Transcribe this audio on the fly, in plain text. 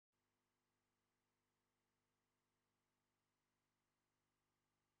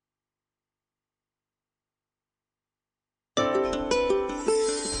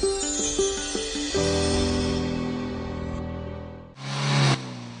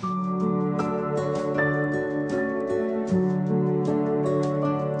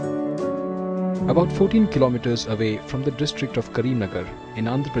About 14 kilometers away from the district of Karimnagar in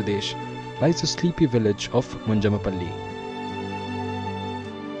Andhra Pradesh lies the sleepy village of Munjamapalli.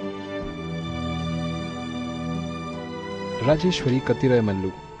 Rajeshwari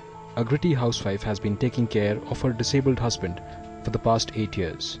Kattirayamallu, a gritty housewife, has been taking care of her disabled husband for the past 8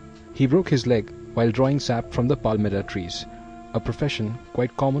 years. He broke his leg while drawing sap from the palmyra trees, a profession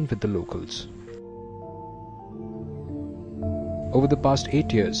quite common with the locals. Over the past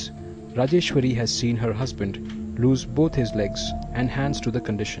 8 years, Rajeshwari has seen her husband lose both his legs and hands to the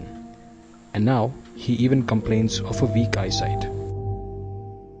condition, and now he even complains of a weak eyesight.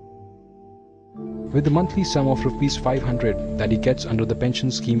 With the monthly sum of Rs 500 that he gets under the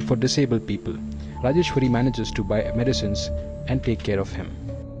pension scheme for disabled people, Rajeshwari manages to buy medicines and take care of him.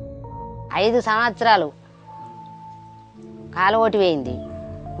 5 సంవత్సరాలు కాలు ఓటి వేయింది,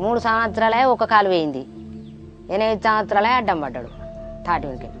 3 సంవత్సరాలే ఒక కాలు వేయింది, 8 సంవత్సరాలే అడ్డం పడ్డాడు, తాటి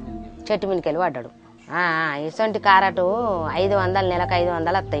వెనుకలు చెట్టు వెనుకలు పడ్డాడు. ఇసొంటి కారటు 500 నెలకు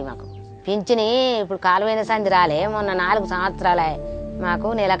 500 వస్తాయి మాకు. పింఛని ఇప్పుడు కాలు పోయిన సంది రాలే, మొన్న 4 సంవత్సరాలే మాకు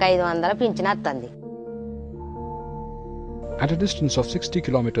నెలకు 500 పింఛన్ వస్తుంది. At a distance of 60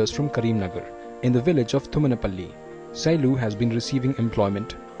 kilometers from Karimnagar, in the village of Thumanapalli, Sailu has been receiving employment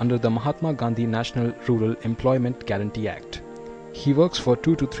under the Mahatma Gandhi National Rural Employment Guarantee Act. He works for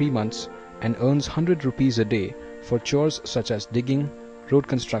 2 to 3 months and earns 100 rupees a day for chores such as digging, road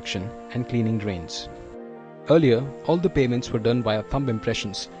construction and cleaning drains. Earlier, all the payments were done via thumb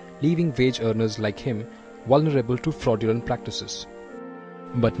impressions, leaving wage earners like him vulnerable to fraudulent practices.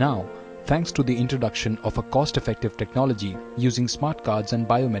 But now, thanks to the introduction of a cost-effective technology using smart cards and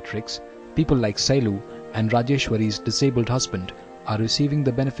biometrics, people like Sailu and Rajeshwari's disabled husband are receiving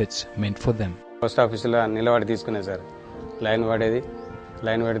the benefits meant for them. Post office la nilavadi తీసుకునే sir, line పడేది,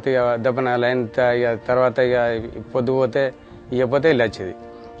 line పెడితే దప్పన line తర్వాత పొద్దు పోతే ఇవ్వకపోతే ఇల్లు వచ్చేది.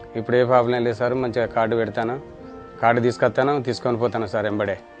 ఇప్పుడు ఏ ప్రాబ్లం లేదు సార్, మంచిగా కార్డు పెడతాను, కార్డు తీసుకొస్తాను, తీసుకొని పోతాను సార్.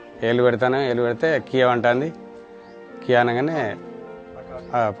 ఎంబడే ఏళ్ళు పెడతాను, ఏళ్ళు పెడితే కియా అంటుంది, కియా అనగానే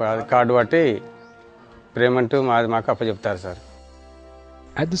కార్డు బట్టి పేమెంట్ మాకు అప్పచెప్తారు sir.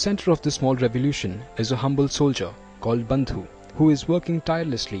 At the center of this small revolution is a humble soldier called Bandhu, who is working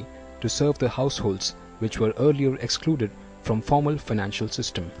tirelessly to serve the households which were earlier excluded from formal financial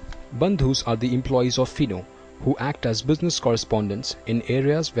system. Bandhus are the employees of FINO, who act as business correspondents in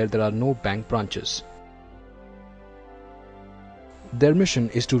areas where there are no bank branches. Their mission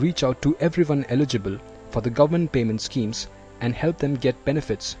is to reach out to everyone eligible for the government payment schemes and help them get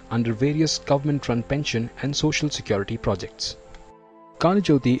benefits under various government-run pension and social security projects.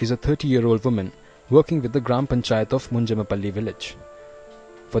 Kanijoti is a 30-year-old woman working with the Gram Panchayat of Munjamapalli village.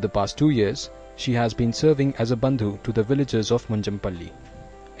 For the past 2 years, she has been serving as a bandhu to the villagers of Munjamapalli.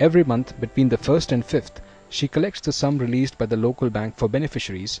 Every month between the 1st and 5th, she collects the sum released by the local bank for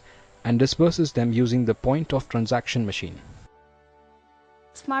beneficiaries and disburses them using the point of transaction machine.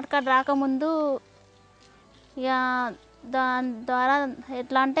 Smart card రాకముందు దాని ద్వారా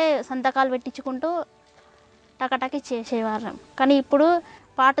ఎట్లా అంటే సంతకాలు పెట్టించుకుంటూ టకటకి చేసేవాళ్ళం. కానీ ఇప్పుడు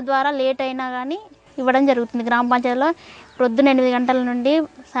పాట ద్వారా లేట్ అయినా కానీ ఇవ్వడం జరుగుతుంది. గ్రామ పంచాయతీలో ప్రొద్దున 8 గంటల నుండి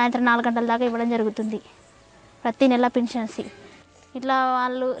సాయంత్రం 4 గంటల దాకా ఇవ్వడం జరుగుతుంది ప్రతి నెల పెన్షన్సి. ఇట్లా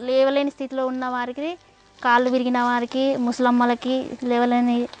వాళ్ళు లేవలేని స్థితిలో ఉన్న వారికి, కాళ్ళు విరిగిన వారికి, ముసలమ్మలకి,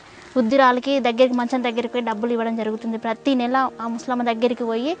 లేవలేని వృద్ధురాలకి దగ్గరికి మంచం దగ్గరికి పోయి డబ్బులు ఇవ్వడం జరుగుతుంది. ప్రతి నెల ఆ ముసలమ్మ దగ్గరికి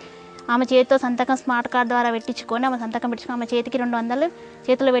పోయి ఆమె చేతితో సంతకం స్మార్ట్ కార్డ్ ద్వారా పెట్టించుకొని ఆమె సంతకం పెట్టించుకొని ఆమె చేతికి 200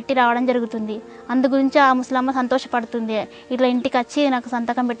 చేతిలో పెట్టి రావడం జరుగుతుంది. అందు గురించి ఆ ముసలమ్మ సంతోషపడుతుంది. ఇట్లా ఇంటికి వచ్చి నాకు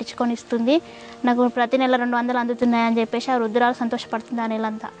సంతకం పెట్టించుకొని ఇస్తుంది, నాకు ప్రతి నెల 200 అందుతున్నాయని చెప్పేసి ఆ వృద్ధురాలు సంతోషపడుతుంది ఆ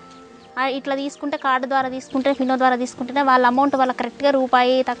నెలంతా. ఇట్లా తీసుకుంటే కార్డు ద్వారా తీసుకుంటే, ఫినో ద్వారా తీసుకుంటేనే వాళ్ళ అమౌంట్ వాళ్ళకి కరెక్ట్గా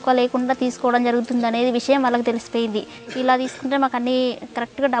రూపాయి తక్కువ లేకుండా తీసుకోవడం జరుగుతుంది అనేది విషయం వాళ్ళకి తెలిసిపోయింది. ఇలా తీసుకుంటే మాకు అన్నీ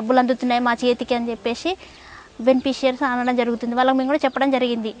కరెక్ట్గా డబ్బులు అందుతున్నాయి మా చేతికి అని చెప్పేసి బెనిఫిషియర్స్ అనడం జరుగుతుంది. వాళ్ళకి మేము కూడా చెప్పడం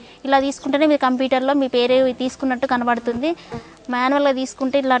జరిగింది, ఇలా తీసుకుంటేనే మీ కంప్యూటర్లో మీ పేరు తీసుకున్నట్టు కనబడుతుంది, మాన్యువల్గా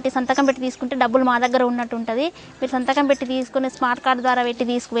తీసుకుంటే ఇలాంటి సంతకం పెట్టి తీసుకుంటే డబ్బులు మా దగ్గర ఉన్నట్టు ఉంటుంది, మీరు సంతకం పెట్టి తీసుకుని స్మార్ట్ కార్డు ద్వారా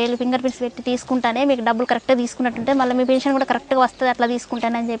పెట్టి ఫింగర్ ప్రింట్స్ పెట్టి తీసుకుంటానే మీకు డబ్బులు కరెక్ట్గా తీసుకున్నట్టుంటే మళ్ళీ మీ పెన్షన్ కూడా కరెక్ట్గా వస్తుంది అట్లా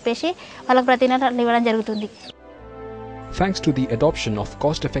తీసుకుంటానని చెప్పేసి వాళ్ళకి ప్రతి నెల ఇవ్వడం జరుగుతుంది. Thanks to the adoption of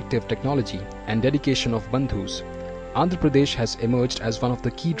cost-effective technology and dedication of bandhus, Andhra Pradesh has emerged as one of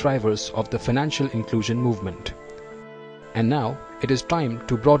the key drivers of the financial inclusion movement. And now, it is time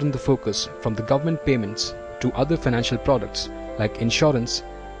to broaden the focus from the government payments to other financial products like insurance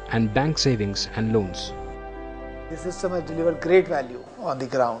and bank savings and loans. This system has delivered great value on the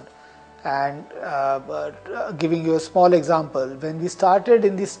ground. And giving you a small example, when we started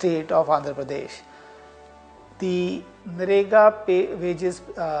in the state of Andhra Pradesh, the Narega wages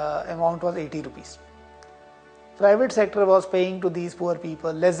amount was 80 rupees. Private sector was paying to these poor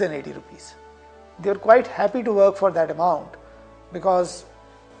people less than 80 rupees. they were quite happy to work for that amount, because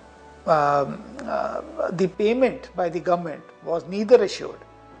the payment by the government was neither assured.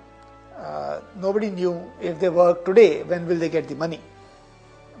 Nobody knew if they work today, when will they get the money.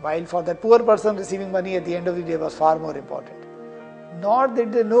 While for that poor person, receiving money at the end of the day was far more important. Nor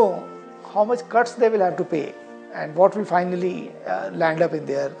did they know how much cuts they will have to pay and what will finally land up in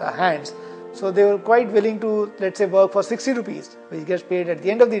their hands. So they were quite willing to, let's say, work for 60 rupees, which gets paid at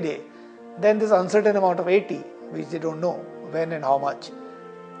the end of the day. Then this uncertain amount of 80, which they don't know when and how much.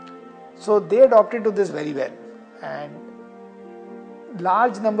 So they adopted to this very well, and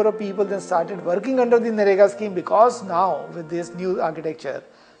large number of people then started working under the NREGA scheme, because now with this new architecture,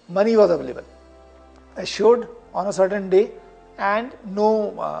 money was available, assured on a certain day, and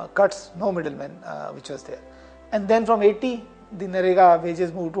no cuts, no middlemen which was there. And then from 80, the NREGA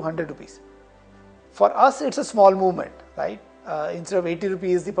wages moved to 100 rupees. For us, it's a small movement, right? Instead of 80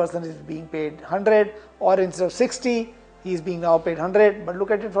 rupees, the person is being paid 100, or instead of 60, he is being now paid 100. But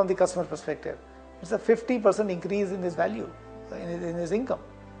look at it from the customer perspective. It's a 50% increase in his value, in his income.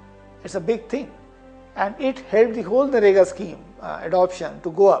 It's a big thing. And it helped the whole NREGA scheme adoption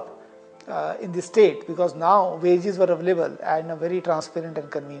to go up in the state, because now wages were available in a very transparent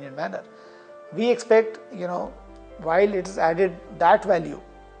and convenient manner. We expect, while it has added that value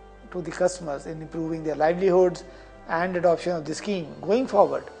to the customers in improving their livelihoods and adoption of the scheme going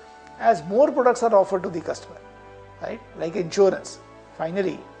forward, as more products are offered to the customer, right? Like insurance.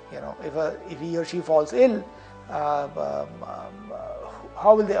 Finally, if he or she falls ill, how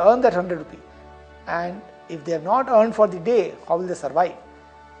will they earn that 100 rupee? And if they have not earned for the day, how will they survive?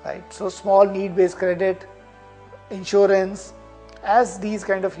 Right? So small need-based credit, insurance, as these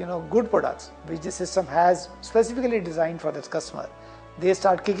kind of good products which the system has specifically designed for its customer, they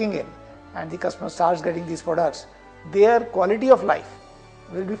start kicking in, and the customer starts getting these products, their quality of life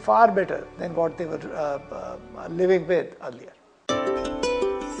will be far better than what they were living with earlier.